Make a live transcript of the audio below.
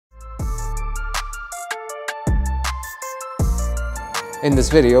In this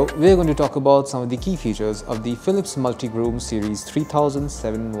video, we are going to talk about some of the key features of the Philips Multi-Groom Series 3000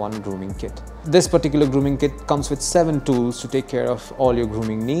 7-in-1 grooming kit. This particular grooming kit comes with 7 tools to take care of all your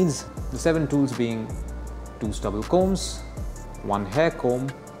grooming needs. The 7 tools being 2 stubble combs, 1 hair comb,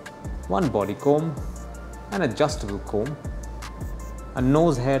 1 body comb, an adjustable comb, a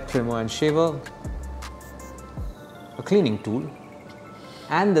nose hair trimmer and shaver, a cleaning tool,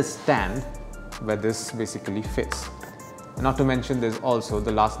 and the stand where this basically fits. Not to mention there's also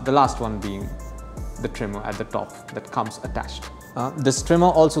the last one being the trimmer at the top that comes attached. This trimmer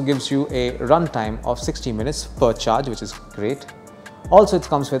also gives you a runtime of 60 minutes per charge, which is great. Also, it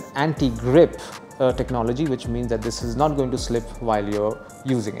comes with anti-grip technology, which means that this is not going to slip while you're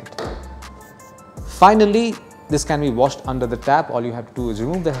using it. Finally, this can be washed under the tap. All you have to do is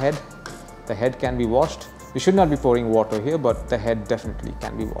remove the head. The head can be washed. We should not be pouring water here, but the head definitely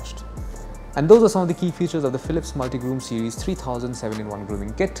can be washed. And those are some of the key features of the Philips Multi-Groom Series 3000 7-in-1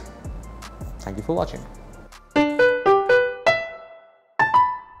 grooming kit. Thank you for watching.